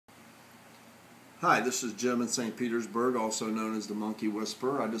Hi, this is Jim in St. Petersburg, also known as the Monkey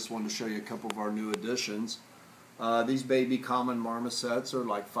Whisperer. I just wanted to show you a couple of our new additions. These baby common marmosets are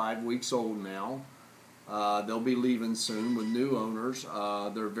like 5 weeks old now. They'll be leaving soon with new owners.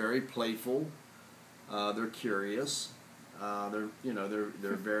 They're very playful. They're curious. They're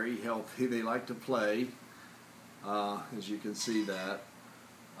very healthy. They like to play, as you can see that.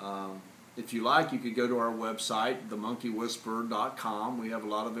 If you like, you could go to our website, themonkeywhisperer.com. We have a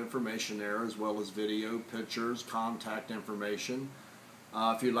lot of information there, as well as video, pictures, contact information.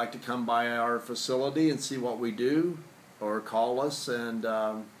 If you'd like to come by our facility and see what we do, or call us and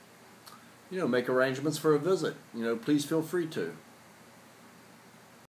make arrangements for a visit, please feel free to.